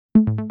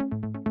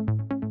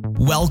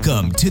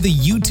Welcome to the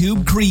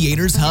YouTube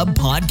Creators Hub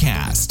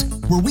podcast,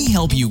 where we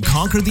help you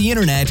conquer the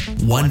internet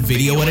one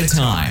video at a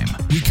time.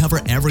 We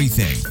cover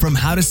everything from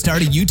how to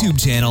start a YouTube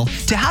channel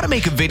to how to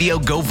make a video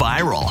go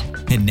viral.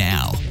 And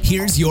now,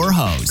 here's your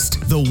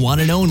host, the one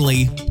and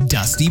only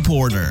Dusty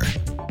Porter.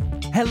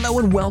 Hello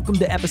and welcome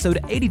to episode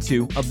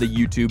 82 of the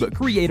YouTube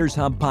Creators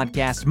Hub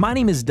podcast. My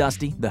name is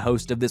Dusty, the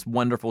host of this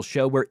wonderful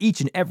show where each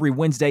and every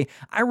Wednesday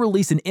I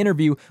release an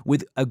interview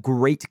with a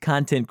great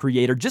content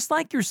creator, just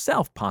like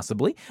yourself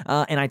possibly,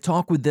 and I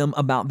talk with them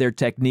about their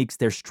techniques,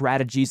 their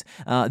strategies,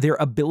 their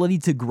ability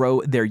to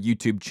grow their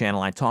YouTube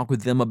channel. I talk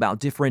with them about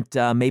different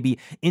maybe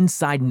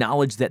inside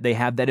knowledge that they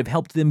have that have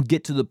helped them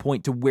get to the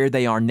point to where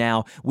they are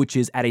now, which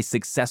is at a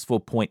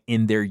successful point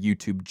in their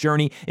YouTube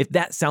journey. If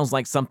that sounds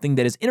like something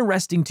that is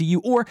interesting to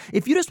you, or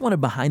if you just want a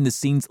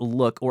behind-the-scenes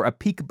look or a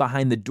peek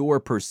behind the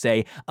door, per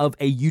se, of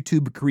a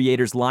YouTube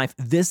creator's life,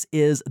 this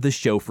is the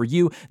show for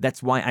you.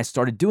 That's why I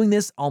started doing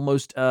this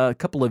almost a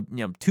couple of,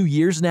 2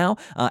 years now,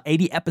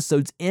 80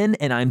 episodes in,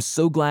 and I'm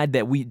so glad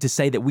that we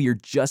are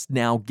just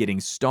now getting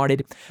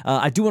started.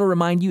 I do want to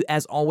remind you,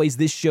 as always,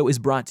 this show is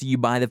brought to you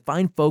by the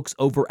fine folks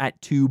over at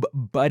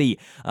TubeBuddy.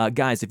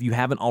 Guys, if you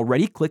haven't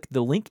already, click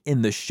the link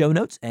in the show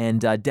notes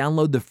and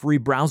download the free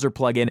browser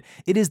plugin.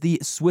 It is the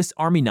Swiss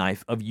Army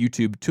knife of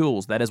YouTube tools.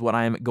 That is what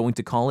I am going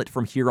to call it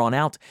from here on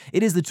out.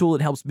 It is the tool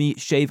that helps me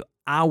shave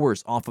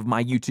hours off of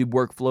my YouTube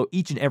workflow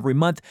each and every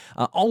month.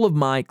 All of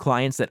my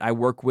clients that I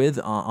work with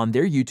on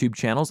their YouTube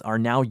channels are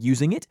now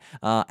using it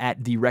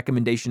at the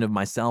recommendation of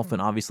myself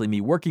and obviously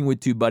me working with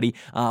TubeBuddy,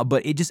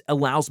 but it just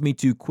allows me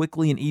to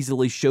quickly and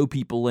easily show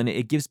people, and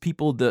it gives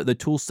people the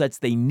tool sets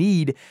they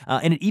need,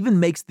 and it even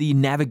makes the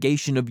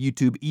navigation of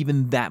YouTube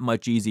even that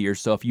much easier.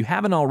 So if you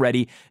haven't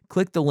already,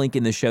 click the link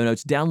in the show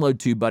notes, download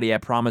TubeBuddy. I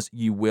promise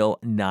you will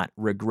not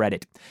regret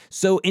it.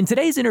 So in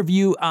today's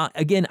interview,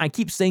 again, I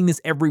keep saying this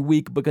every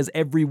week because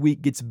every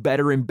week gets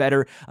better and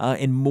better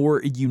and more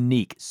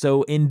unique.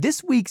 So in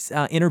this week's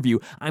interview,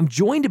 I'm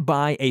joined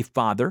by a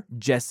father,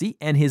 Jesse,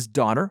 and his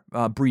daughter,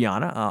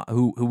 Brianna,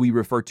 who we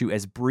refer to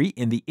as Bree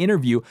in the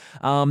interview.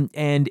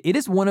 And it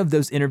is one of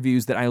those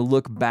interviews that I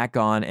look back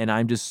on, and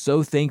I'm just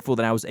so thankful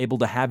that I was able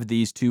to have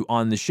these two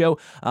on the show.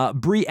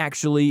 Bree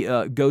actually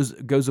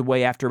goes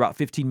away after about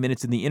 15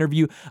 minutes in the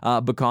interview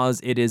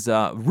because it is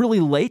really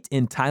late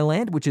in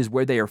Thailand, which is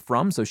where they are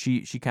from. So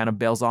she kind of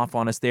bails off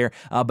on us there.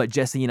 But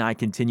Jesse and I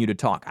continue to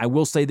talk. I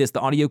will say this, the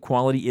audio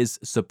quality is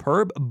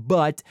superb,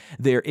 but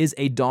there is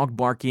a dog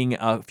barking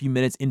a few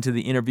minutes into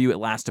the interview. It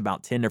lasts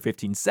about 10 or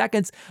 15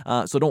 seconds,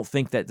 so don't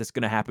think that that's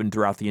going to happen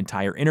throughout the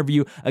entire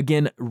interview.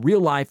 Again, real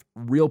life,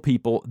 real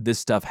people, this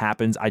stuff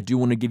happens. I do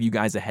want to give you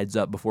guys a heads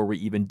up before we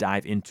even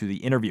dive into the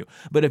interview.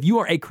 But if you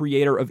are a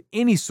creator of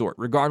any sort,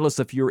 regardless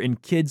if you're in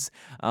kids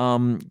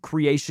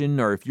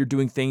creation or if you're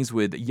doing things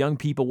with young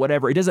people,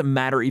 whatever, it doesn't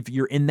matter if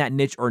you're in that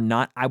niche or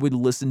not, I would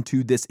listen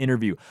to this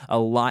interview. A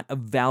lot of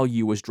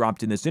value was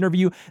dropped in this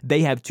interview. They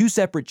have two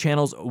separate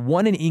channels,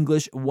 one in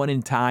English, one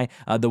in Thai.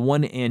 The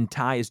one in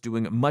Thai is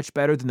doing much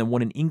better than the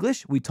one in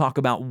English. We talk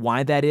about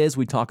why that is.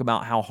 We talk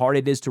about how hard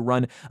it is to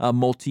run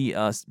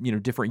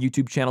different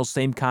YouTube channels,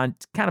 same kind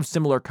of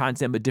similar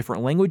content, but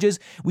different languages.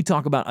 We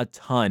talk about a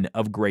ton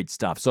of great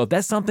stuff. So if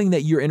that's something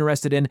that you're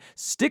interested in,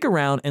 stick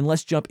around and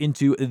let's jump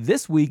into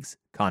this week's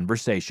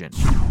conversation.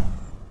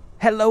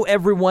 Hello,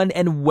 everyone,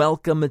 and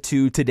welcome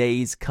to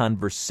today's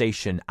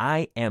conversation.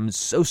 I am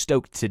so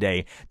stoked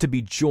today to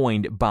be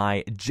joined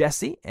by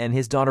Jesse and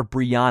his daughter,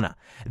 Brianna.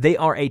 They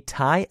are a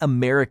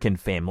Thai-American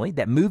family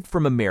that moved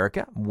from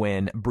America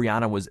when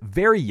Brianna was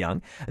very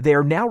young. They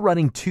are now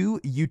running two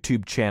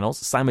YouTube channels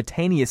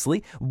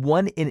simultaneously,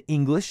 one in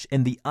English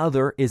and the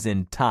other is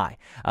in Thai.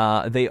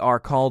 They are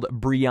called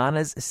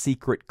Brianna's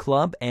Secret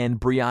Club and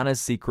Brianna's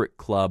Secret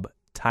Club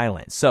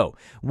Thailand. So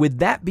with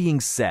that being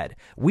said,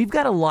 we've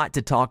got a lot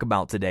to talk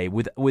about today.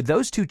 With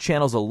those two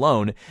channels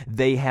alone,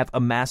 they have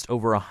amassed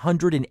over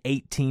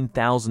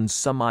 118,000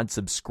 some odd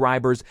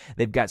subscribers.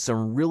 They've got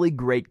some really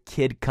great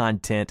kid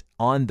content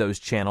on those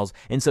channels.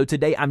 And so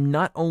today I'm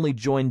not only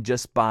joined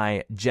just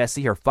by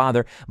Jesse, her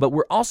father, but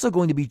we're also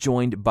going to be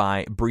joined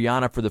by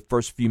Brianna for the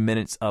first few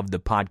minutes of the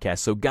podcast.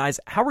 So guys,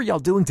 how are y'all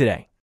doing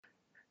today?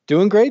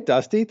 Doing great,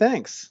 Dusty.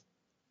 Thanks.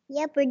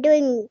 Yep, we're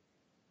doing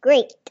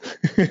great.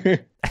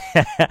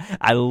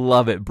 I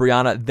love it.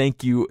 Brianna,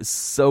 thank you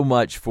so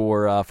much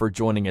for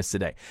joining us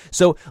today.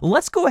 So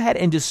let's go ahead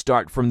and just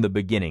start from the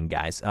beginning,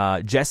 guys.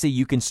 Jesse,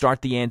 you can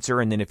start the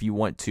answer, and then if you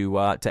want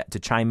to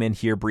chime in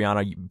here,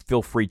 Brianna,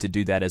 feel free to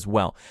do that as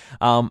well.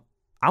 I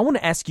want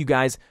to ask you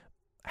guys,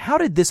 how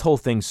did this whole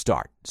thing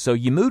start? So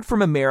you moved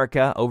from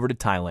America over to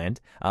Thailand.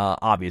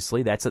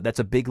 Obviously, that's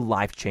a big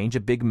life change,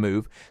 a big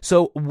move.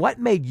 So what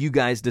made you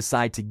guys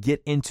decide to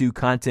get into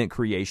content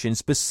creation,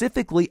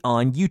 specifically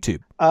on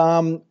YouTube?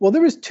 Well,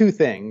 there was two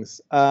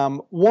things.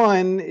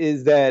 One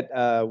is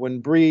that when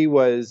Bree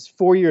was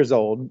 4 years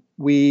old,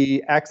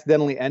 we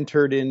accidentally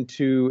entered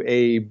into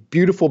a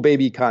beautiful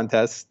baby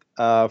contest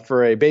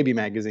for a baby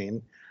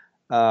magazine.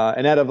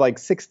 And out of like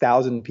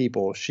 6,000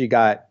 people, she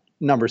got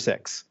number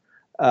 6.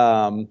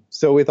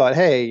 So we thought,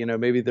 hey,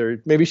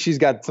 maybe she's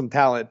got some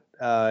talent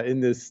in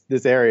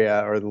this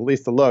area, or at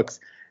least the looks.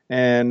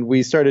 And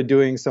we started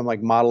doing some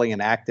like modeling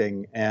and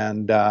acting,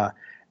 and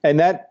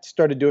that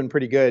started doing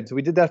pretty good. So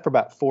we did that for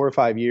about 4 or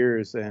 5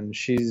 years, and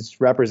she's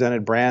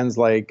represented brands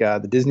like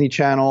the Disney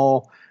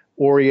Channel,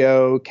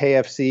 Oreo,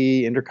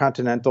 KFC,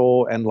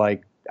 Intercontinental, and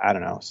like, I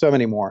don't know, so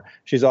many more.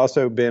 She's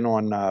also been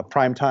on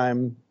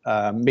primetime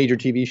major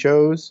TV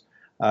shows.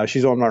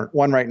 She's on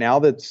one right now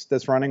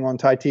that's running on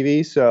Thai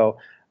TV. So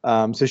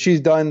she's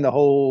done the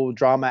whole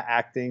drama,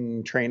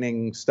 acting,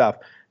 training stuff.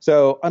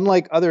 So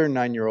unlike other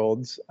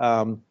 9-year-olds,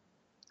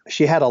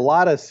 she had a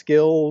lot of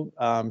skill.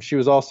 She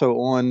was also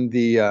on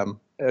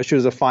she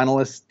was a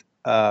finalist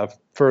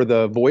for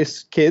the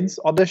Voice Kids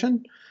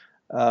audition.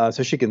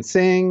 So she can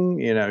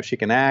sing, she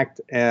can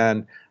act,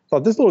 and I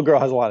thought this little girl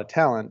has a lot of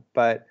talent,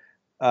 but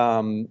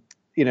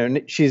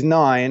she's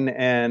 9,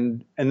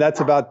 and that's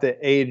about the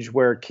age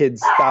where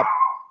kids stop.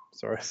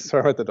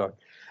 Sorry about the dog.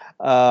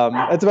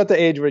 That's about the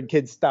age where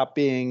kids stop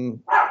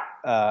being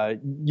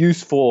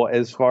useful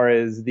as far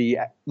as the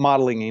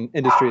modeling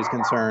industry is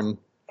concerned.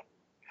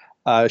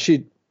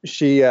 She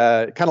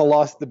kind of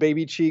lost the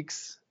baby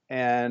cheeks,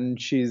 and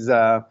she's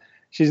not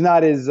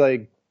as,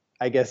 like,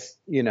 I guess,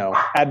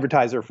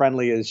 advertiser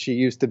friendly as she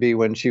used to be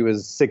when she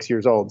was 6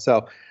 years old.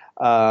 So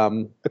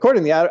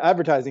according to the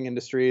advertising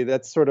industry,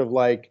 that's sort of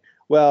like,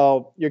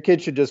 well, your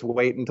kid should just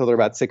wait until they're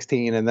about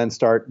 16 and then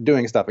start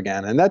doing stuff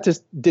again. And that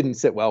just didn't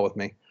sit well with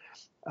me.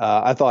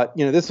 I thought,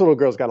 this little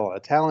girl's got a lot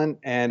of talent,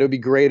 and it would be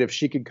great if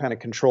she could kind of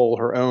control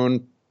her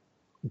own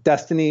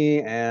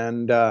destiny.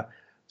 And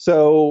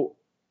so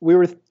we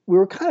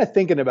were kind of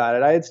thinking about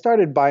it. I had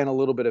started buying a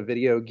little bit of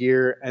video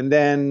gear, and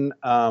then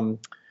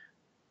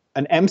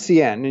an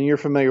MCN, and you're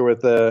familiar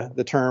with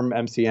the term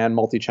MCN,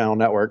 multi-channel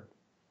network,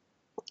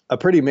 a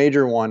pretty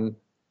major one,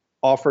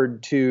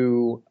 offered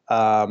to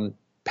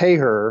pay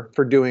her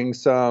for doing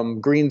some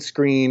green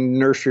screen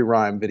nursery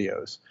rhyme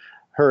videos,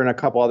 her and a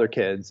couple other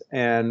kids.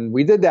 And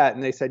we did that,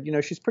 and they said,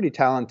 she's pretty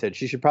talented.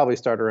 She should probably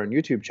start her own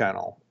YouTube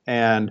channel.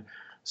 And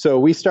so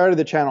we started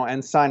the channel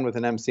and signed with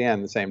an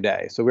MCN the same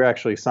day. So we were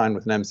actually signed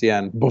with an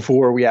MCN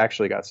before we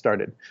actually got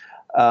started.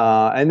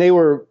 And they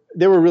were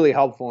really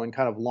helpful in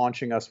kind of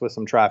launching us with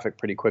some traffic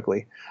pretty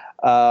quickly.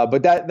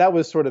 But that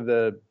was sort of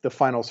the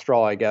final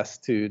straw, I guess,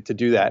 to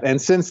do that.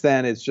 And since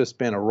then, it's just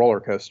been a roller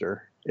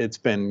coaster. It's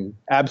been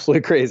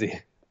absolutely crazy.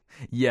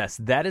 Yes,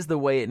 that is the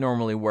way it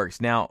normally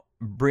works. Now,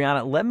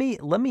 Brianna,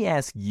 let me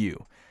ask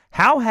you,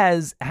 how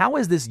has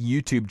this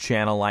YouTube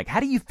channel, like, how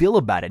do you feel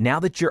about it now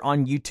that you're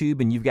on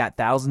YouTube and you've got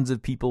thousands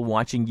of people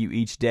watching you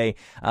each day?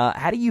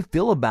 How do you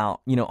feel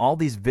about, all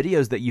these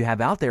videos that you have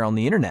out there on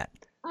the internet?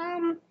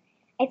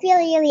 I feel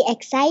really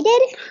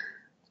excited,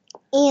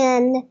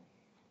 and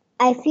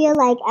I feel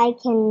like I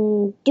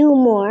can do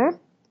more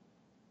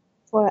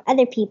for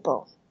other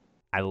people.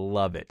 I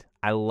love it.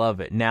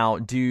 Now,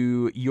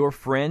 do your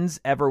friends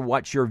ever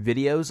watch your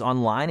videos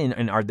online,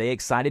 and are they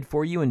excited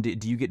for you? And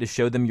do you get to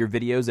show them your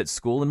videos at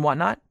school and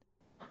whatnot?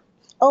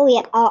 Oh,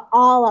 yeah,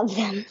 all of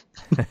them,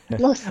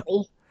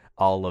 mostly.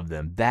 All of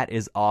them. That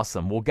is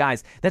awesome. Well,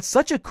 guys, that's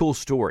such a cool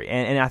story.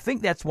 And I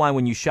think that's why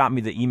when you shot me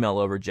the email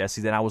over,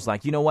 Jesse, that I was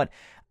like, you know what?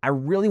 I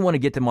really want to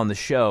get them on the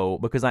show,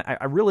 because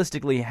I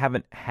realistically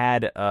haven't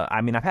had,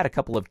 I've had a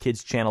couple of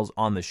kids' channels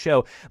on the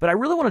show, but I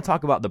really want to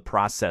talk about the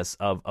process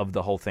of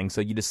the whole thing.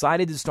 So you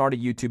decided to start a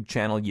YouTube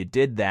channel. You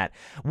did that.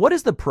 What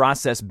has the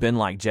process been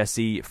like,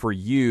 Jesse, for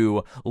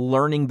you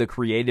learning the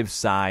creative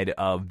side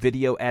of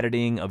video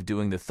editing, of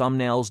doing the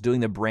thumbnails, doing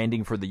the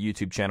branding for the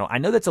YouTube channel? I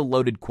know that's a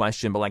loaded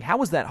question, but like, how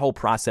has that whole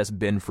process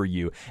been for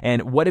you,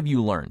 and what have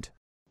you learned?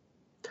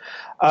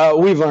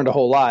 We've learned a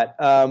whole lot.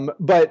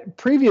 But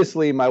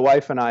previously, my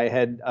wife and I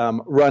had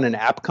run an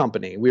app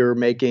company. We were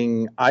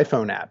making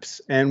iPhone apps,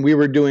 and we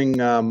were doing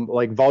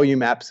like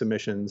volume app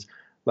submissions,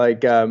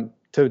 like to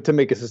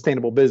make a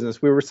sustainable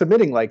business. We were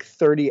submitting like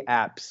 30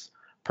 apps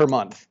per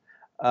month.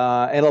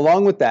 And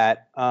along with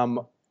that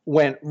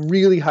went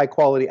really high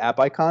quality app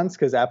icons,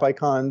 because app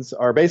icons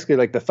are basically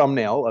like the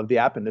thumbnail of the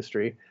app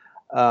industry.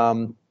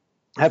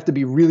 Have to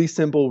be really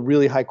simple,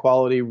 really high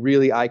quality,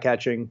 really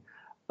eye-catching.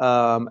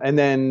 And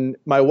then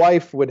my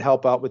wife would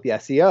help out with the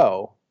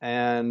SEO.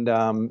 And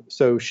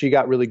so she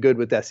got really good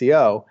with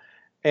SEO.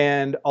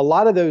 And a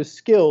lot of those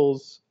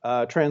skills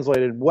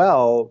translated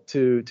well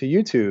to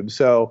YouTube.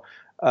 So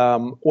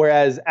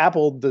whereas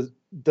Apple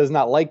does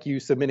not like you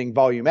submitting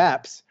volume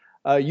apps,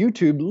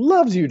 YouTube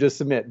loves you to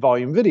submit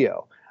volume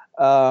video.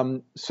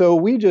 So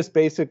we just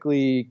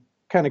basically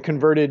kind of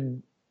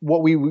converted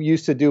what we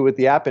used to do with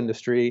the app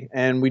industry,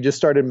 and we just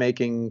started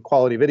making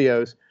quality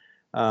videos.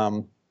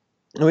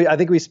 I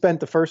think we spent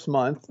the first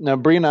month. Now,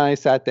 Bree and I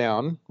sat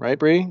down, right,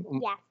 Bree?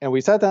 Yeah. And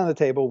we sat down at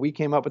the table. We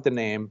came up with the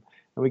name,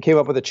 and we came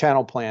up with a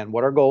channel plan,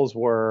 what our goals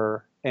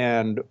were,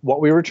 and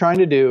what we were trying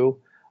to do.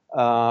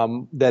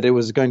 That it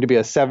was going to be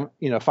a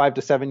 5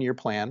 to 7 year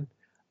plan,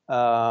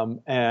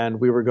 and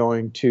we were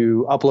going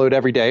to upload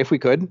every day if we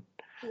could.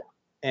 Yeah.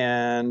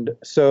 And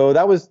so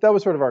that was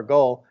sort of our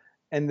goal.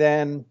 And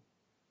then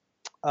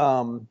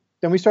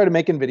we started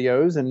making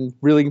videos, and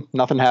really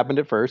nothing happened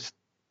at first.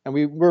 and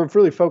we were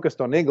really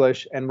focused on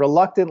English. And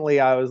reluctantly,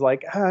 I was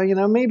like,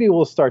 maybe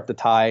we'll start the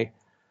Thai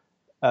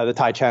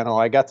channel.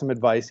 I got some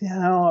advice,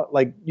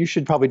 like you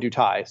should probably do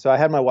Thai. So I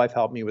had my wife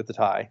help me with the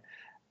Thai,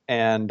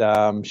 and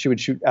she would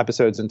shoot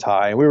episodes in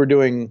Thai. And we were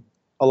doing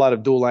a lot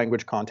of dual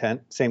language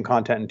content, same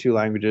content in 2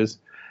 languages.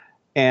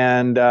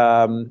 And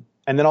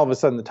then all of a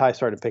sudden the Thai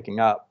started picking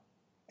up.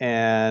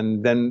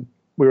 And then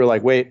we were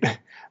like, wait,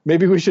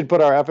 maybe we should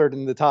put our effort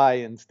in the Thai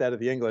instead of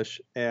the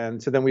English.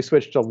 And so then we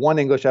switched to 1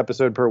 English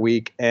episode per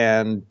week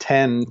and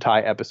 10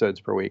 Thai episodes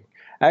per week.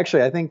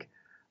 Actually, I think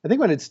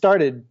when it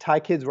started,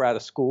 Thai kids were out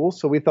of school.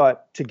 So we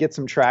thought to get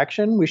some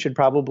traction, we should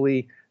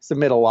probably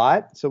submit a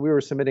lot. So we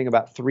were submitting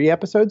about 3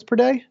 episodes per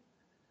day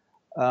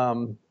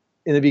in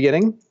the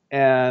beginning.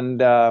 And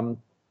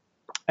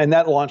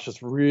that launched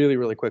us really,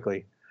 really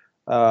quickly.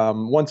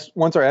 Once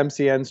our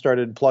MCN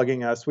started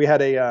plugging us, we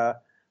had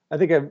I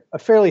think a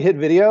fairly hit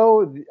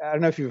video. I don't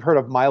know if you've heard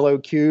of Milo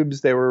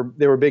cubes. They were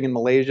big in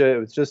Malaysia. It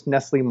was just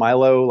Nestle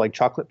Milo, like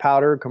chocolate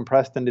powder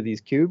compressed into these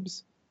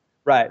cubes.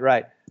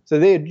 Right. So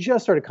they had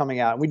just started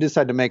coming out, and we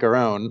decided to make our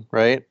own,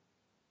 right?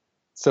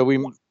 So we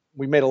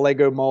made a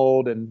Lego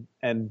mold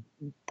and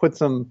put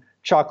some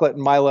chocolate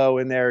and Milo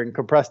in there and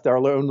compressed our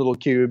own little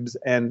cubes.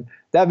 And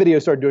that video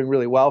started doing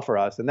really well for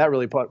us. And that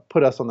really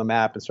put us on the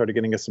map and started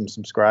getting us some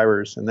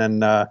subscribers. And then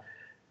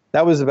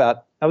that was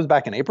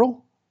back in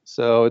April.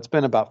 So it's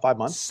been about 5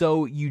 months.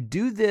 So you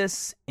do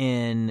this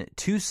in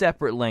 2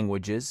 separate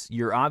languages.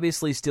 You're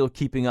obviously still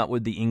keeping up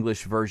with the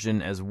English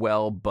version as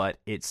well, but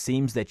it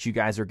seems that you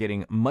guys are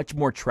getting much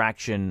more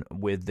traction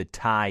with the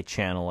Thai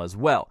channel as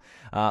well,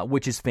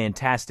 which is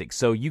fantastic.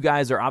 So you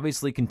guys are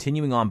obviously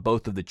continuing on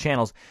both of the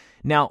channels.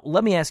 Now,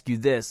 let me ask you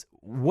this.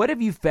 What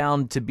have you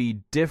found to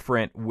be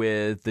different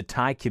with the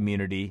Thai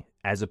community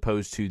as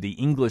opposed to the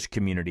English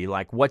community?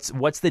 Like, what's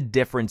the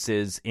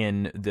differences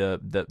in the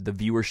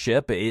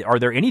viewership? Are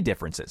there any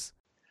differences?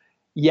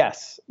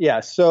 Yes. Yeah.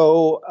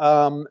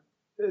 So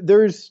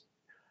there's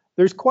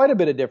quite a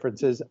bit of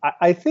differences.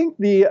 I think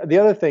the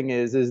other thing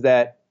is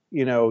that,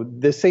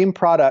 the same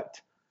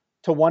product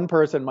to one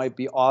person might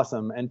be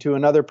awesome and to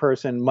another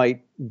person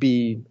might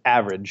be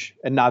average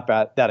and not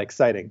that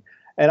exciting.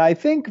 And I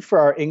think for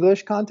our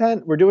English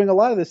content, we're doing a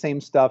lot of the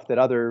same stuff that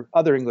other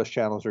English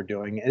channels are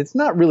doing. And it's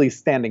not really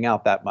standing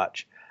out that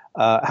much.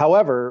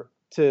 However,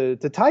 to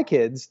Thai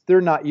kids,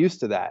 they're not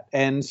used to that.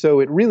 And so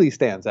it really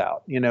stands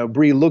out.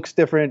 Brie looks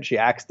different. She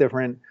acts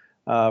different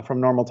from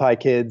normal Thai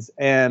kids.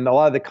 And a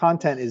lot of the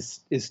content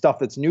is stuff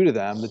that's new to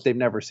them that they've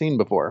never seen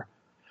before.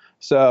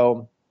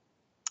 So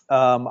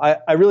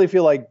I really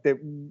feel like that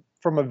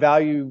from a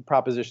value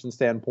proposition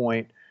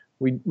standpoint,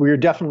 we're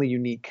definitely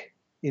unique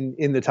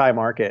in the Thai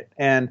market.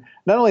 And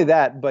not only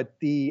that, but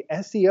the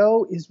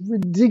SEO is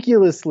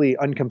ridiculously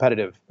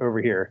uncompetitive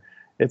over here.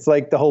 It's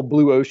like the whole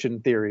blue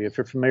ocean theory, if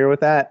you're familiar with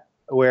that,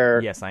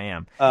 where... Yes, I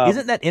am.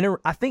 Isn't that...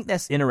 I think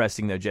that's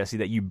interesting, though, Jesse,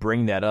 that you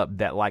bring that up,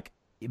 that, like,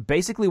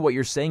 basically what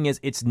you're saying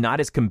is it's not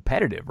as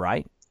competitive,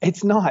 right?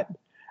 It's not.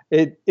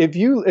 If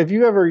you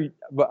ever...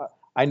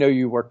 I know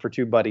you work for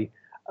TubeBuddy,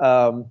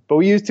 but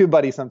we use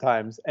TubeBuddy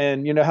sometimes.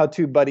 And you know how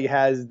TubeBuddy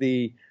has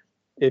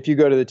if you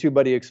go to the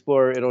TubeBuddy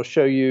Explorer, it'll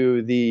show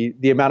you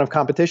the amount of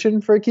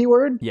competition for a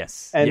keyword.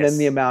 Yes. And then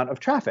the amount of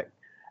traffic.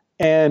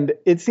 And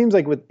it seems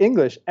like with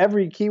English,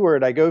 every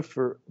keyword I go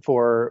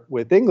for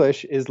with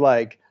English is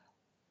like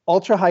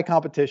ultra high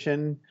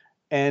competition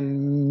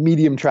and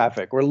medium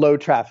traffic or low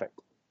traffic.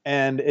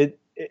 And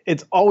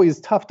it's always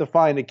tough to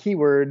find a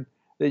keyword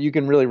that you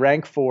can really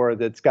rank for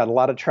that's got a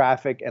lot of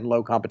traffic and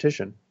low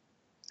competition.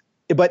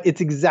 But it's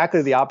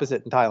exactly the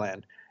opposite in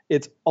Thailand.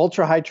 It's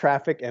ultra high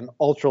traffic and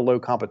ultra low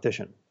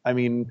competition. I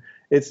mean,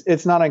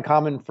 it's not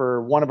uncommon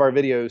for one of our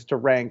videos to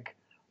rank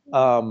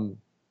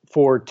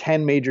for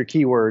 10 major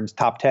keywords,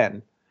 top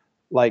 10,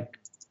 like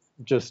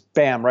just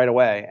bam right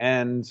away.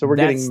 And so we're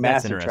getting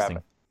massive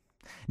traffic.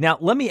 Now,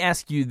 let me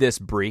ask you this,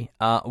 Brie.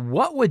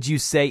 What would you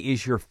say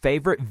is your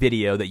favorite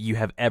video that you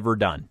have ever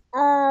done?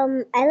 I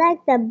like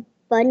the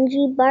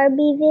Bungee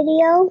Barbie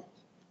video.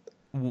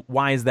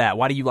 Why is that?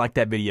 Why do you like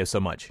that video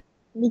so much?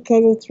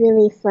 Because it's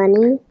really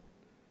funny.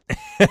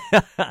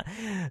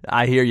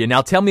 I hear you.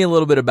 Now tell me a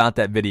little bit about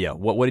that video.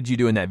 What did you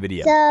do in that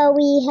video? So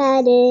we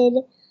had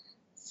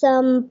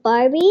some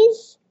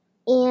Barbies,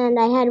 and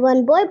I had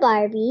one boy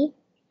Barbie,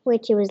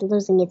 which it was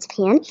losing its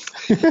pants.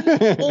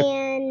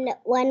 And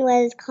one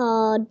was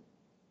called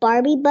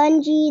Barbie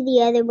Bungee.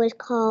 The other was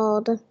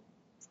called, what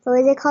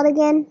was it called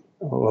again?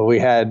 Well, we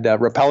had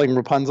Repelling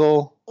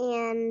Rapunzel.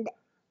 And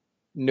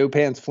No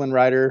Pants Flynn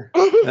Rider.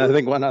 And I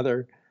think one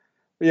other.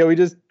 But yeah, we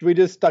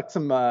just stuck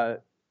some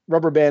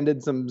rubber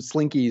banded some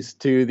slinkies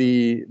to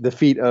the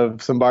feet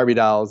of some Barbie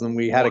dolls, and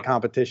we had a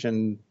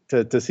competition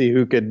to see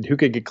who could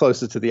get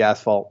closest to the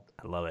asphalt.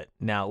 I love it.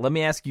 Now, let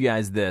me ask you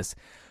guys this.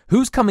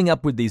 Who's coming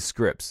up with these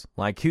scripts?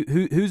 Like,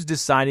 who's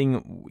deciding,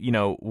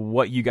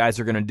 what you guys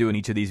are going to do in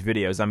each of these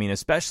videos? I mean,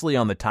 especially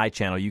on the Thai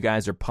channel, you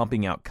guys are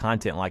pumping out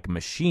content like a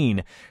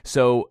machine.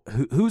 So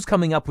who's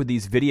coming up with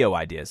these video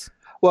ideas?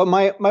 Well,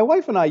 my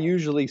wife and I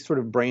usually sort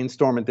of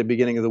brainstorm at the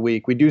beginning of the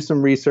week. We do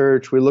some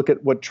research. We look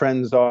at what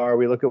trends are.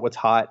 We look at what's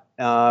hot,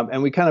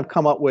 and we kind of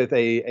come up with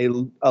a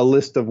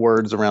list of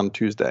words around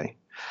Tuesday.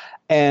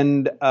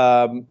 And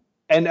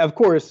of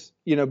course,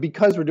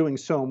 because we're doing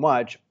so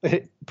much,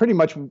 pretty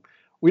much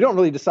we don't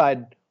really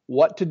decide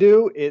what to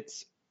do.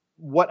 It's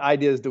what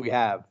ideas do we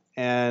have,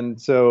 and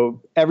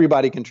so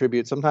everybody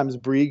contributes. Sometimes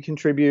Bree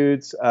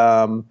contributes.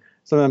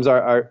 Sometimes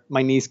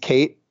my niece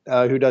Kate,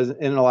 who does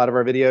in a lot of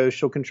our videos,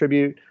 she'll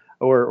contribute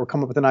or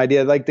come up with an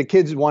idea. Like the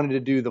kids wanted to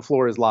do the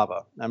floor is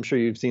lava. I'm sure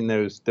you've seen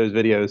those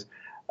videos.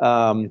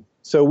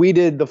 So we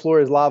did the floor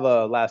is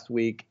lava last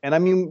week. And I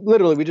mean,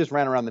 literally, we just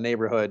ran around the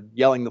neighborhood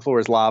yelling the floor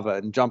is lava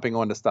and jumping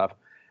onto stuff.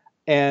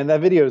 And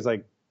that video has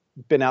like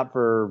been out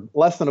for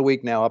less than a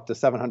week now, up to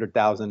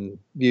 700,000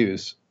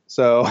 views.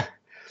 So,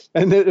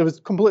 and it was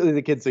completely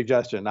the kid's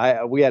suggestion.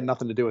 We had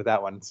nothing to do with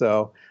that one.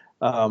 So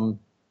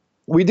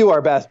we do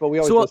our best, but we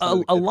always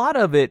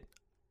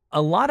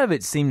a lot of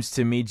it seems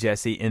to me,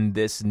 Jesse, in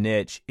this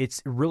niche,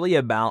 it's really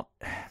about,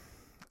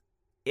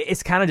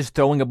 it's kind of just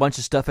throwing a bunch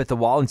of stuff at the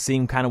wall and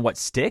seeing kind of what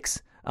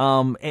sticks.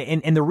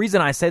 And the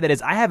reason I say that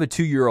is I have a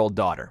 2-year-old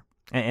daughter.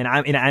 And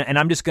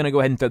I'm just going to go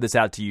ahead and throw this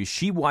out to you.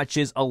 She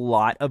watches a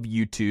lot of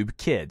YouTube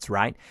Kids,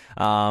 right?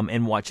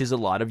 And watches a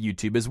lot of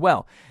YouTube as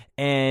well.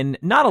 And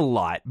not a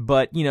lot,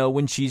 but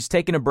when she's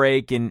taking a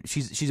break, and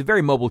she's a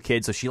very mobile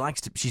kid, so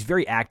she's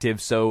very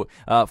active. So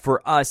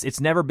for us,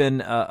 it's never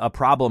been a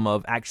problem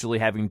of actually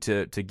having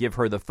to give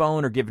her the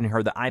phone or giving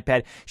her the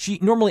iPad. She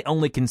normally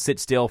only can sit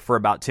still for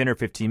about 10 or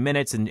 15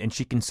 minutes, and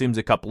she consumes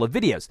a couple of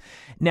videos.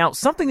 Now,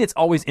 something that's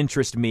always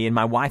interested me, and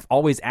my wife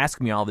always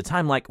asks me all the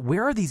time, like,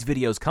 where are these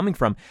videos coming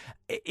from?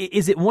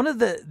 Is it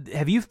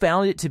have you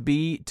found it to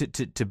be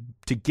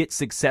to get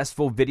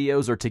successful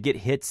videos or to get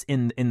hits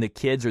in the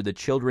kids or the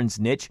children's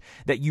niche,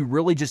 that you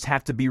really just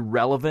have to be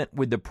relevant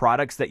with the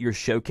products that you're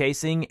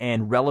showcasing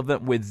and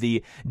relevant with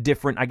the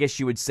different, I guess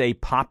you would say,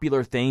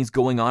 popular things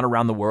going on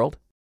around the world?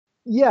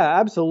 Yeah,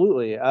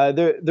 absolutely.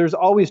 There's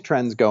always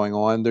trends going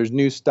on. There's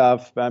new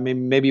stuff. I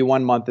mean, maybe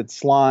one month it's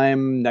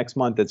slime, next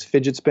month it's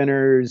fidget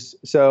spinners.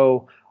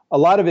 So a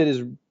lot of it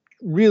is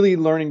really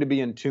learning to be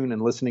in tune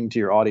and listening to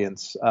your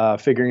audience,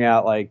 figuring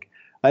out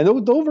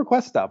they'll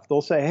request stuff.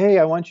 They'll say, hey,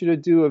 I want you to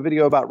do a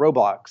video about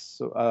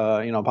Roblox,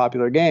 a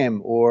popular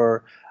game,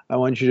 or I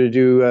want you to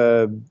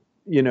do,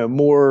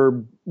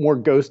 more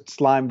ghost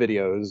slime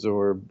videos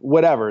or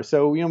whatever.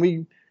 So,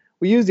 we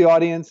use the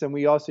audience, and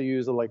we also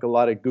use a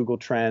lot of Google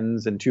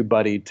Trends and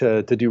TubeBuddy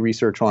to do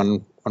research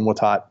on what's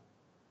hot.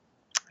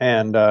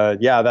 And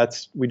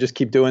we just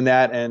keep doing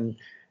that. And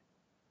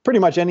pretty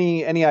much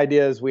any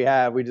ideas we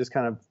have, we just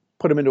kind of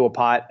put them into a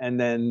pot, and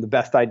then the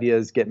best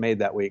ideas get made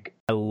that week.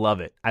 I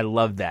love it. I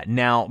love that.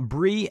 Now,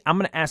 Bree, I'm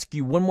going to ask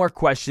you one more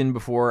question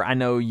before I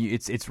know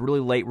it's really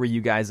late where you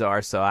guys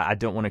are, so I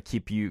don't want to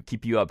keep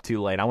you up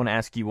too late. I want to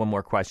ask you one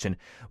more question.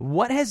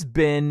 What has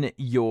been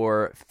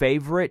your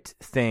favorite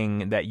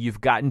thing that you've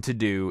gotten to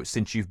do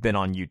since you've been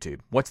on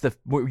YouTube? What's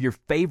your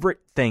favorite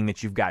thing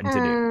that you've gotten to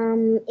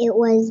do? I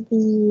was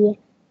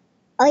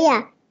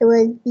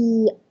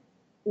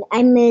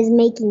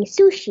making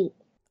sushi.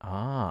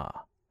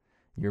 Ah.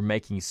 You're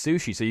making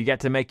sushi, so you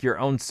got to make your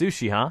own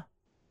sushi, huh?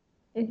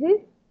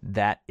 Mm-hmm.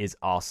 That is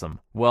awesome.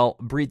 Well,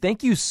 Bree,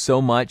 thank you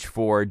so much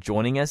for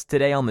joining us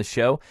today on the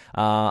show.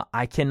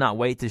 I cannot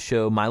wait to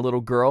show my little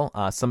girl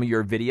some of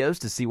your videos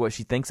to see what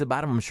she thinks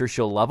about them. I'm sure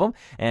she'll love them,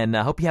 and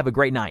I hope you have a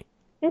great night.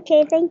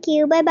 Okay, thank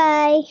you.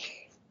 Bye-bye.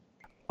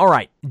 All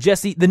right,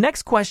 Jesse, the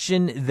next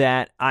question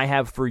that I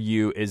have for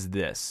you is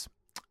this.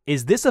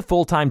 Is this a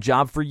full-time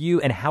job for you,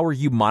 and how are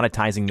you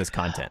monetizing this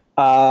content?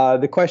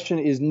 The question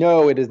is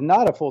no, it is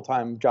not a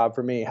full-time job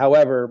for me.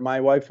 However, my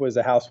wife was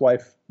a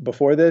housewife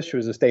before this. She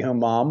was a stay-home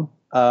mom,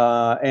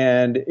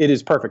 and it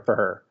is perfect for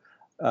her.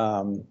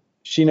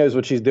 She knows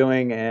what she's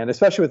doing, and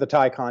especially with the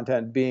Thai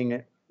content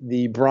being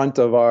the brunt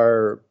of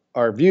our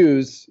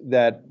views,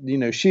 that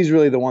she's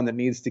really the one that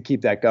needs to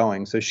keep that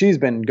going. So she's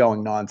been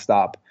going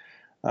nonstop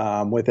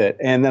with it.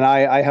 And then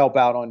I help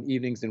out on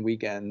evenings and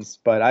weekends,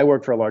 but I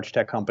work for a large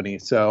tech company.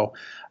 So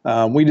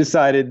we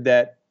decided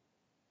that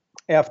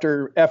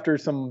after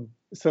some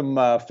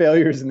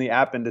failures in the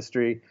app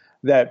industry,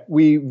 that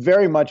we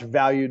very much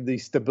valued the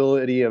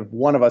stability of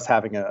one of us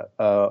having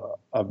a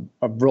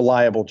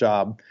reliable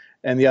job,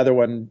 and the other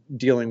one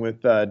dealing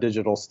with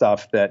digital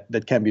stuff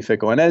that can be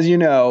fickle. And as you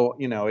know,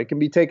 it can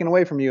be taken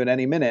away from you at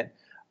any minute.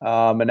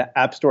 An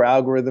App Store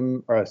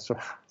algorithm,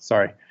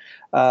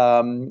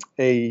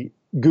 a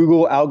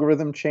Google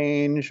algorithm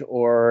change,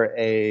 or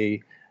an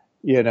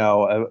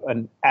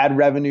ad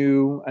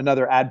revenue,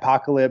 another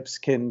adpocalypse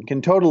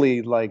can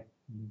totally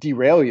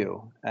derail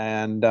you.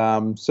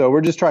 And so we're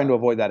just trying to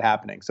avoid that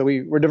happening. So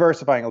we're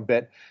diversifying a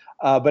bit.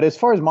 But as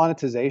far as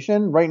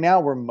monetization, right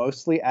now we're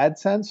mostly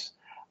AdSense.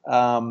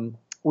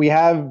 We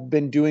have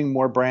been doing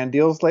more brand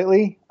deals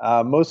lately.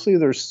 Mostly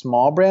they're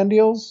small brand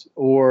deals,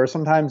 or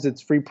sometimes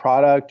it's free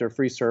product or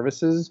free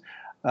services.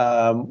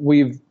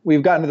 We've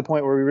gotten to the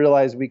point where we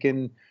realize we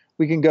can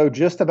we can go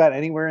just about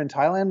anywhere in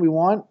Thailand we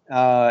want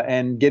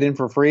and get in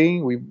for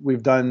free.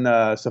 We've done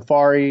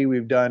safari,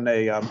 we've done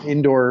a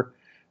indoor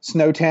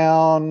snow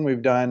town,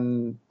 we've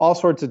done all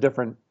sorts of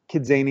different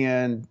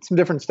Kidzania and some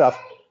different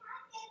stuff.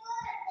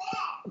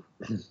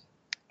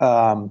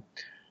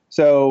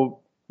 So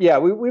yeah,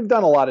 we've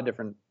done a lot of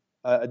different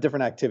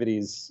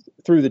activities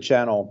through the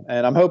channel,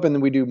 and I'm hoping that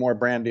we do more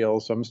brand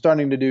deals. So I'm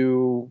starting to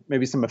do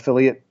maybe some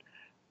affiliate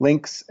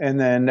links, and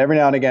then every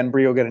now and again,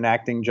 Bree will get an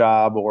acting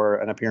job or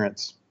an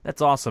appearance. That's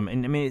awesome.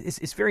 And I mean,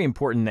 it's very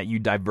important that you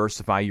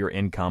diversify your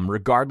income,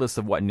 regardless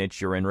of what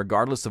niche you're in,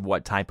 regardless of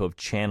what type of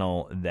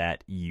channel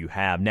that you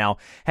have. Now,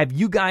 have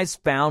you guys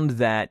found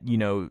that,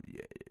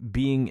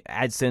 being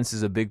AdSense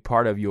is a big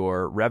part of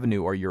your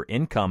revenue or your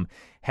income,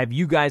 have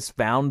you guys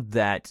found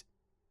that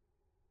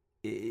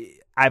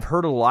I've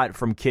heard a lot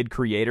from kid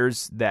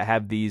creators that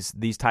have these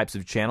types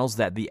of channels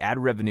that the ad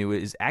revenue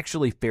is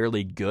actually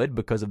fairly good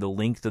because of the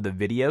length of the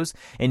videos.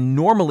 And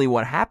normally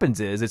what happens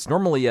is it's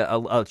normally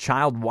a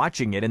child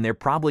watching it, and they're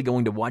probably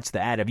going to watch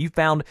the ad. Have you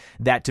found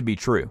that to be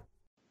true?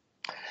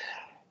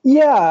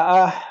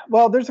 Yeah,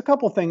 well, there's a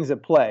couple things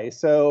at play.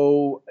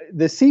 So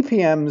the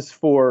CPMs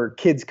for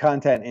kids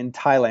content in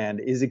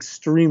Thailand is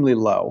extremely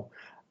low.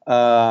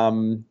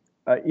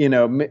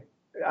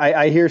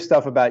 I hear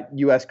stuff about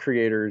U.S.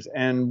 creators,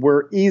 and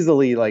we're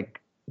easily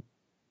like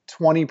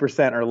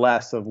 20% or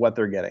less of what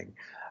they're getting.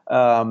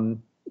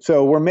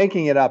 So we're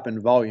making it up in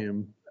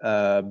volume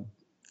for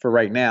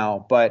right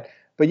now. But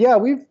yeah,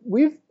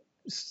 we've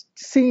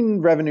seen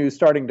revenue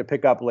starting to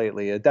pick up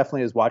lately. It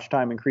definitely as watch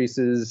time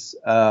increases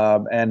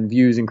and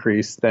views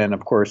increase, then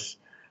of course,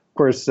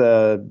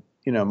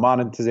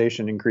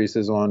 monetization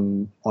increases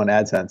on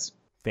AdSense.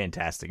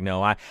 Fantastic.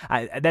 No, I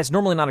that's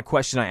normally not a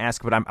question I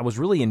ask, but I was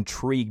really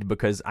intrigued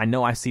because I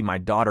know I see my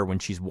daughter when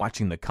she's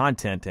watching the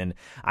content, and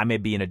I may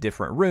be in a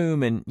different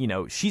room, and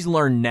she's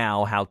learned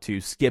now how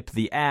to skip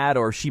the ad,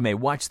 or she may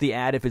watch the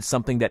ad if it's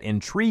something that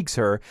intrigues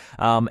her.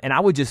 And I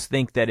would just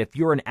think that if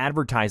you're an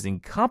advertising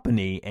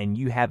company and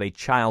you have a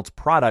child's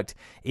product,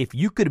 if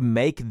you could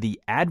make the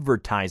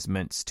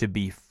advertisements to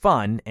be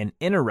fun and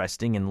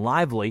interesting and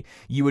lively,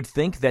 you would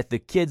think that the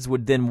kids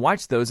would then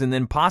watch those and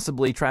then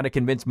possibly try to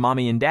convince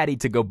mommy and daddy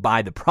to go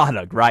buy the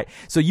product, right?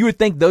 So you would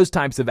think those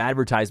types of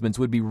advertisements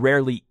would be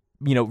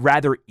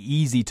rather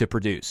easy to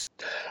produce.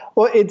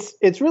 Well,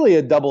 it's really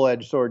a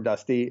double-edged sword,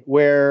 Dusty,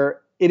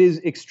 where it is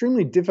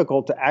extremely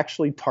difficult to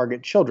actually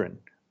target children.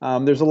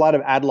 There's a lot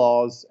of ad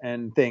laws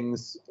and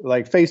things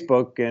like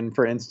Facebook, and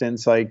for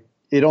instance, like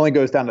it only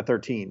goes down to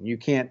 13. You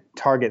can't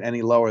target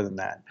any lower than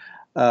that.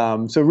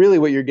 So really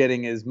what you're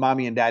getting is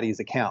mommy and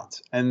daddy's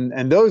accounts,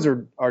 and those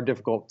are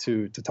difficult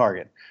to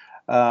target.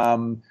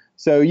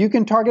 So you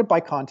can target by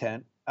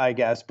content, I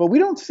guess, but we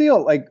don't see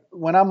like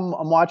when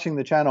I'm watching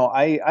the channel,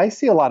 I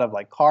see a lot of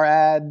like car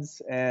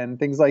ads and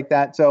things like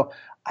that. So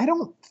I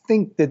don't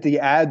think that the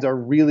ads are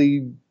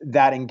really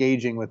that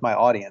engaging with my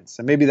audience,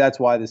 and maybe that's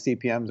why the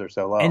CPMs are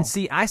so low. And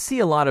see, I see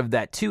a lot of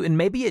that too, and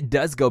maybe it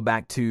does go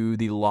back to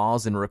the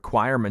laws and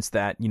requirements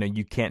that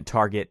you can't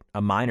target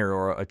a minor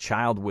or a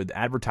child with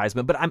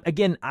advertisement. But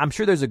I'm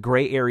sure there's a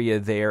gray area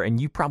there,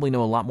 and you probably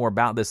know a lot more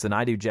about this than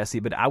I do, Jesse.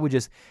 But I would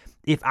just,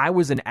 if I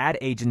was an ad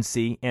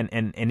agency and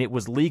it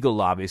was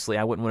legal, obviously,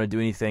 I wouldn't want to do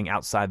anything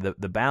outside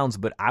the bounds,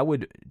 but I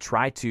would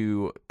try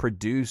to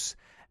produce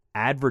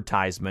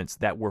advertisements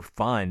that were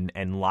fun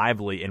and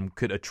lively and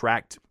could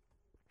attract,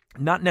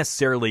 not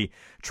necessarily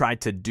try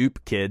to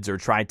dupe kids or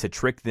try to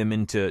trick them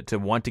into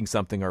wanting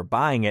something or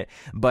buying it.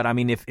 But I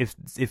mean,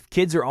 if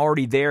kids are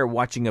already there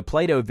watching a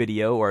Play-Doh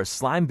video or a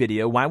slime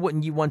video, why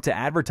wouldn't you want to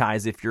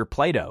advertise if you're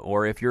Play-Doh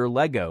or if you're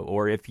Lego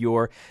or if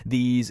you're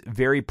these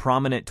very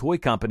prominent toy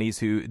companies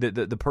who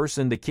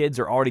the kids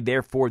are already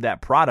there for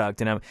that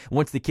product. And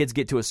once the kids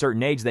get to a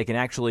certain age, they can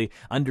actually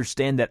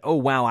understand that, oh,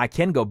 wow, I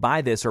can go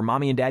buy this, or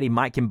mommy and daddy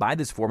can buy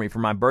this for me for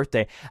my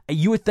birthday.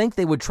 You would think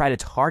they would try to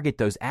target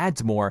those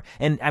ads more.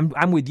 And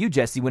I'm with you,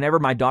 Jesse. Whenever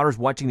my daughter's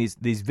watching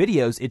these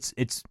videos,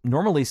 it's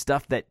normally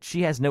stuff that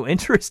she has no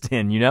interest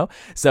in,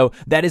 So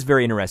that is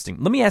very interesting.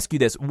 Let me ask you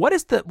this: what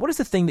is the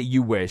thing that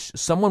you wish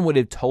someone would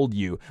have told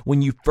you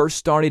when you first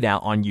started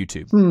out on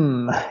YouTube?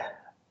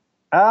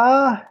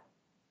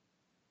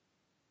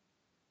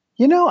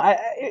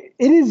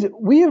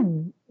 We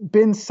have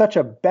been such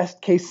a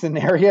best case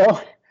scenario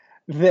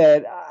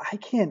that I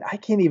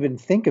can't even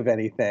think of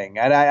anything,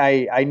 and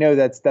I know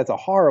that's a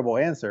horrible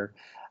answer.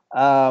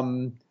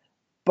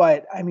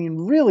 But I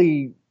mean,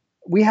 really,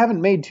 we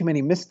haven't made too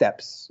many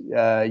missteps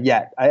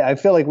yet. I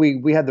feel like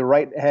we had the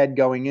right head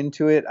going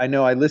into it. I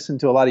know I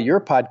listened to a lot of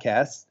your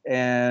podcasts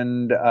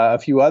and a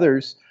few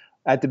others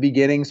at the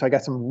beginning, so I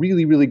got some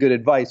really, really good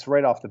advice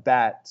right off the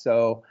bat.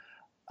 So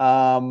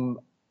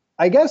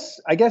I guess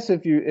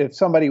if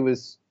somebody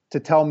was to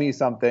tell me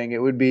something,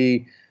 it would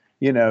be,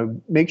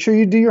 make sure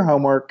you do your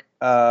homework,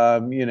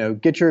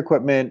 get your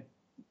equipment,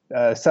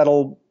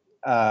 settle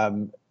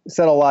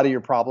a lot of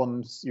your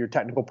problems, your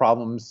technical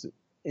problems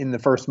in the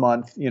first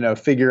month,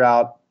 figure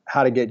out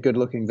how to get good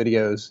looking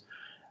videos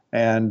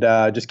and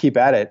just keep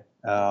at it.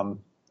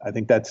 I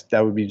think that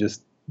would be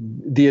just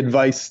the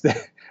advice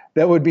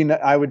that would be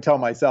I would tell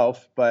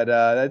myself, but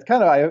that's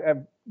kind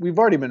of we've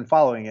already been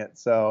following it,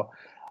 so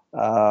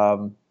yeah,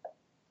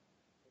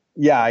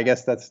 I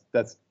guess that's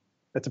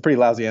a pretty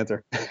lousy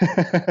answer.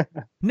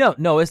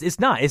 No, it's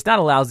not. It's not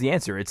a lousy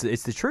answer. It's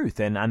the truth,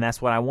 and that's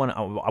what I want.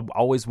 I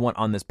always want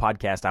on this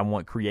podcast. I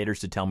want creators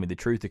to tell me the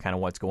truth of kind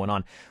of what's going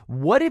on.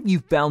 What have you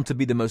found to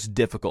be the most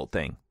difficult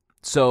thing?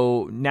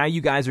 So now you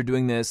guys are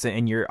doing this,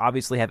 and you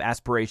obviously have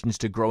aspirations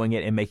to growing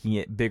it and making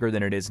it bigger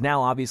than it is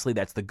now. Obviously,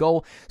 that's the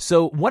goal.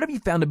 So what have you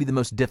found to be the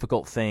most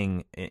difficult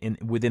thing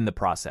within the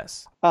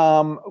process?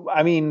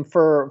 I mean,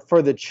 for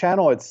the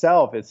channel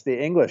itself, it's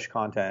the English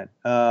content.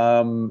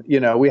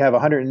 We have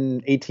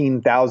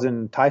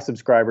 118,000 Thai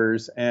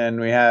subscribers,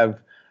 and we have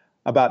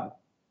about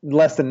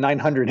less than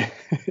 900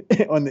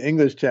 on the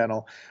English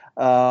channel.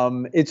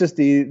 It's just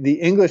the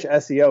English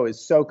SEO is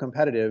so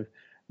competitive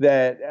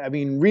that, I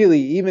mean, really,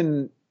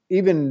 even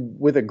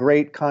with a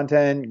great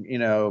content,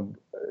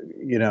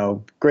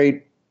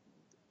 great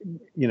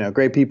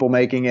people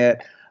making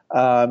it,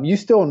 you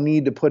still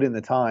need to put in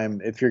the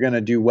time if you're going to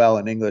do well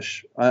in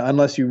English,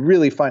 unless you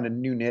really find a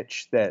new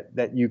niche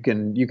that you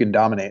can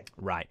dominate.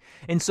 Right.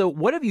 And so,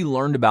 what have you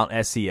learned about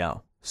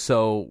SEO?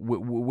 So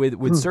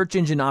with search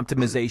engine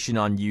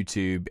optimization on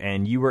YouTube,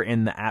 and you were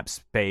in the app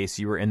space,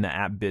 you were in the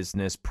app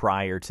business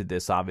prior to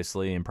this,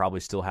 obviously, and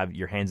probably still have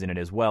your hands in it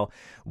as well.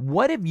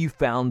 What have you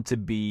found to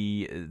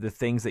be the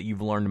things that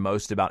you've learned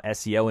most about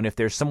SEO? And if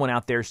there's someone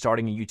out there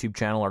starting a YouTube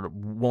channel or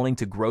wanting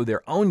to grow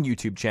their own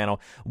YouTube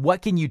channel,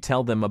 what can you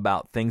tell them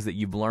about things that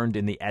you've learned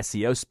in the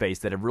SEO space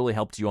that have really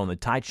helped you on the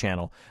Thai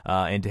channel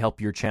and to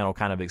help your channel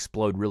kind of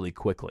explode really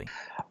quickly?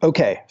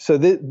 Okay, so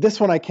this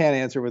one I can't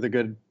answer with a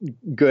good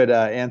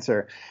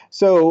answer.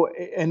 So,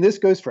 and this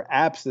goes for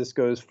apps, this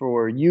goes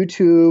for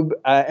YouTube,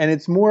 and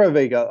it's more of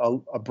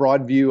a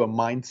broad view, a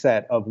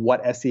mindset of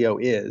what SEO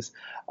is.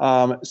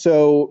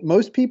 So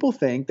most people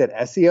think that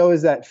SEO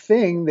is that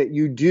thing that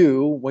you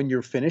do when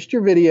you're finished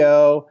your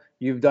video,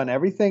 you've done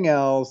everything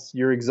else,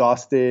 you're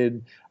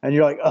exhausted, and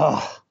you're like,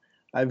 oh,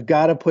 I've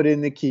got to put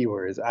in the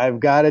keywords. I've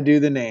got to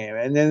do the name.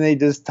 And then they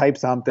just type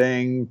 5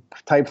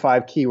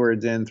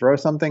 keywords in, throw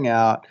something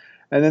out,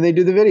 and then they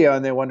do the video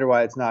and they wonder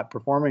why it's not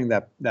performing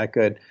that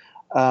good.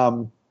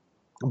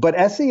 But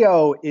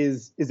SEO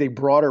is a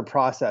broader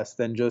process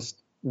than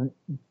just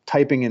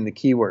typing in the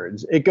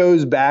keywords. It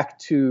goes back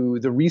to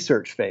the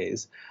research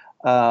phase,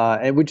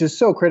 and which is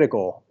so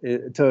critical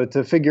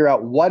to figure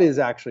out what is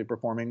actually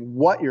performing,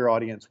 what your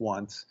audience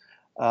wants,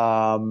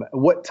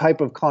 what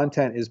type of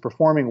content is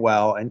performing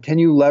well, and can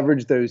you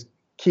leverage those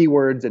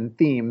keywords and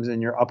themes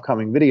in your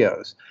upcoming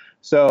videos.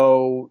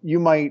 So you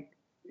might,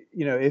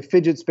 if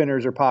fidget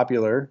spinners are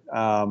popular,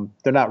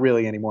 they're not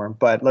really anymore,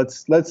 but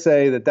let's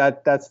say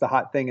that's the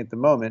hot thing at the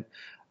moment.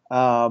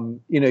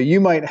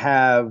 You might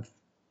have,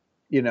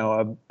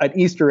 an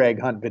Easter egg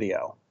hunt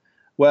video.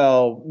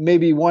 Well,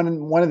 maybe one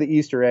of the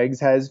Easter eggs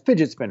has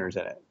fidget spinners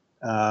in it.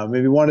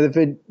 Maybe one of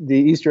the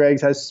Easter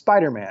eggs has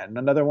Spider-Man.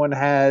 Another one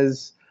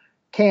has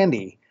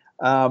candy.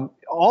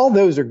 All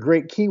those are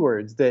great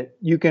keywords that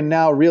you can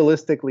now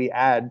realistically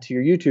add to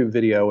your YouTube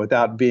video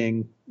without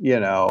being,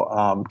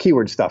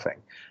 keyword stuffing.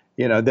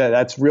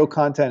 That's real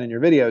content in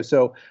your video.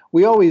 So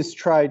we always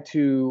try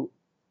to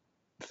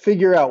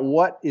figure out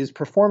what is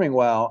performing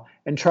well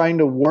and trying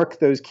to work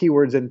those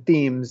keywords and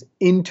themes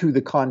into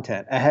the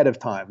content ahead of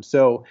time.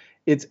 So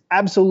it's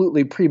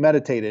absolutely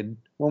premeditated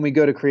when we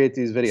go to create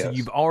these videos. So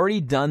you've already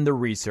done the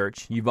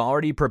research, you've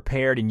already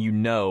prepared, and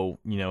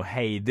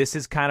hey, this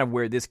is kind of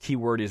where this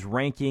keyword is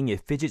ranking.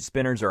 If fidget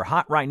spinners are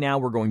hot right now,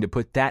 we're going to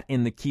put that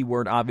in the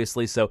keyword,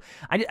 obviously. So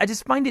I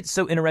just find it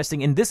so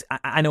interesting. And this,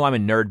 I know I'm a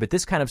nerd, but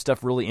this kind of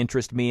stuff really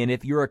interests me. And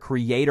if you're a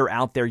creator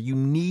out there, you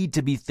need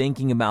to be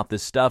thinking about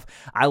this stuff.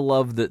 I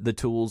love the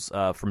tools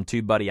from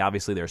TubeBuddy.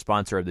 Obviously, they're a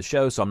sponsor of the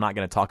show, so I'm not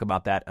going to talk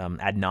about that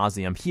ad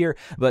nauseum here.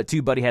 But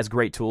TubeBuddy has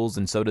great tools,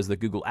 and so does the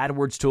Google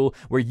AdWords tool,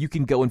 where you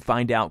can go and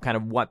find out kind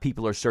of what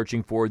people are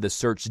searching for, the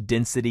search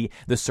density,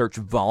 the search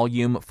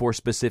volume for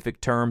specific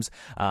terms.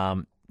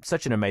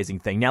 Such an amazing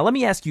thing. Now, let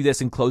me ask you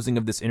this in closing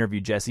of this interview,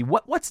 Jesse.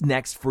 What's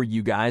next for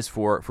you guys,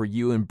 for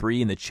you and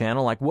Bree and the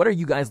channel? Like, what are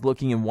you guys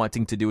looking and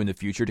wanting to do in the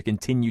future to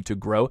continue to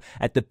grow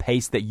at the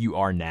pace that you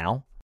are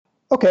now?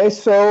 Okay,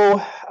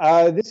 so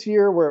this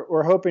year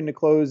we're hoping to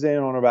close in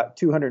on about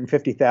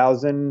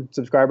 250,000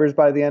 subscribers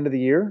by the end of the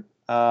year,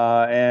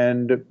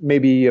 and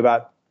maybe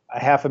about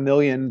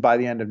 500,000 by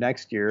the end of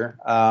next year.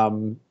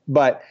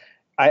 But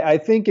I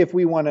think if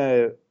we want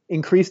to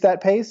increase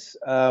that pace,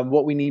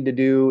 what we need to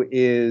do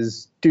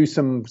is do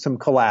some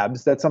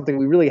collabs. That's something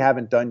we really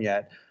haven't done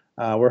yet.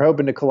 We're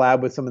hoping to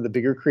collab with some of the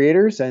bigger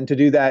creators, and to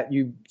do that,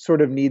 you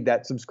sort of need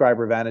that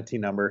subscriber vanity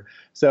number.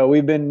 So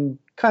we've been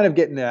kind of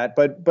getting that,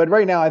 but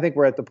right now I think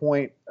we're at the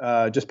point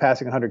just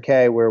passing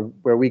 100K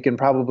where we can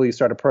probably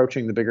start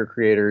approaching the bigger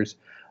creators.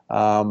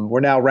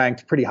 We're now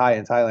ranked pretty high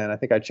in Thailand. I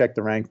think I checked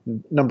the rank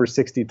number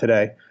 60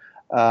 today.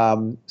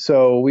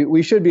 So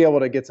we should be able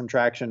to get some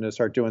traction to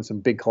start doing some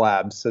big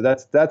collabs. So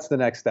that's the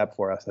next step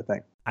for us, I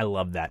think. I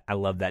love that. I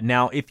love that.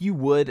 Now, if you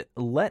would,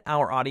 let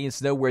our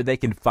audience know where they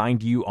can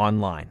find you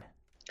online.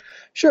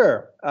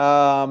 Sure.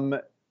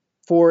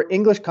 For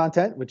English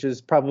content, which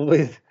is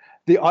probably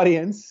the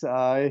audience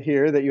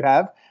here that you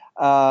have,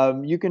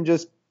 you can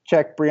just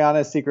check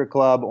Brianna's Secret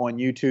Club on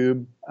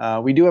YouTube.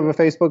 We do have a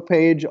Facebook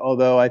page,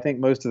 although I think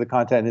most of the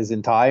content is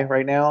in Thai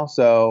right now.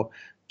 So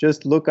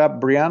just look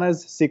up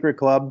Brianna's Secret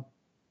Club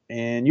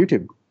in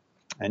YouTube,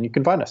 and you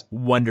can find us.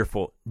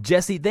 Wonderful.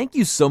 Jesse, thank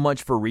you so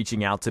much for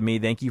reaching out to me.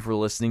 Thank you for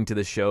listening to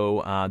the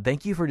show.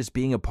 Thank you for just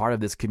being a part of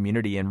this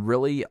community and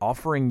really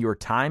offering your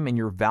time and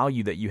your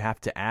value that you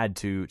have to add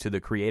to the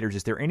creators.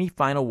 Is there any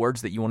final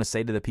words that you want to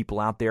say to the people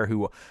out there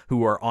who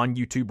are on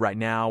YouTube right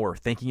now or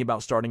thinking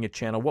about starting a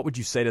channel? What would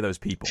you say to those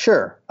people?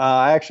 Sure.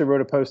 I actually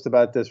wrote a post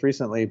about this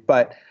recently,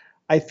 but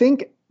I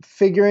think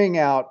figuring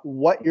out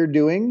what you're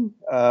doing,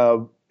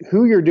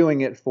 who you're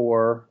doing it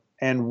for,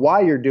 and why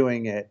you're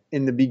doing it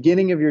in the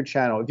beginning of your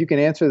channel, if you can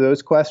answer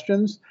those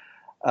questions,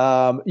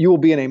 you will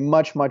be in a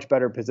much, much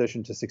better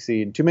position to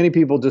succeed. Too many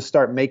people just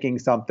start making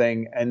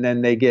something and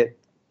then they get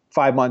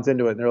 5 months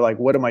into it and they're like,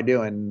 what am I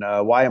doing?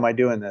 Why am I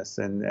doing this?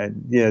 And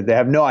they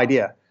have no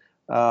idea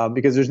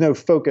because there's no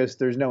focus,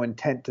 there's no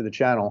intent to the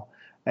channel.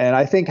 And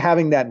I think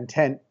having that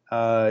intent,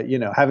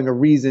 having a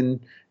reason,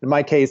 in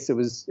my case, it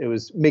was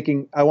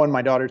I wanted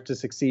my daughters to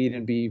succeed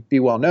and be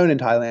well known in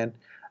Thailand.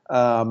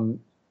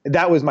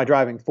 That was my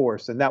driving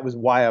force, and that was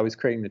why I was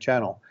creating the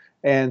channel.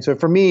 And so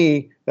for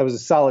me, that was a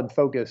solid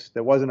focus.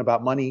 That wasn't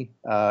about money.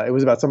 It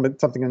was about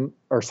something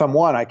or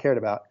someone I cared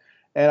about.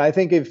 And I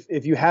think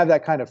if you have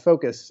that kind of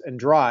focus and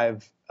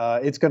drive,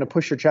 it's going to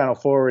push your channel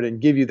forward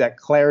and give you that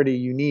clarity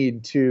you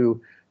need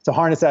to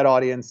harness that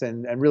audience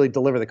and really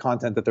deliver the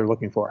content that they're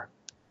looking for.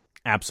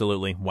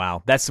 Absolutely.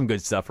 Wow. That's some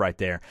good stuff right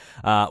there.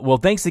 Well,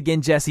 thanks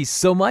again, Jesse,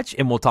 so much,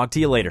 and we'll talk to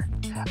you later.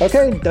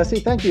 Okay, Dusty,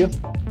 thank you.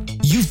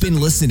 You've been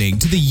listening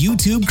to the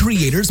YouTube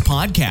Creators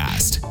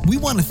Podcast. We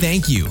want to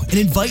thank you and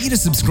invite you to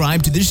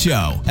subscribe to the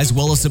show, as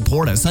well as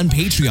support us on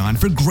Patreon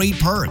for great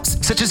perks,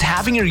 such as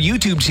having your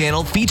YouTube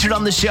channel featured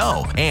on the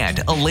show and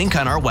a link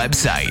on our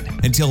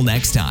website. Until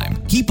next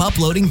time, keep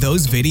uploading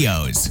those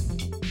videos.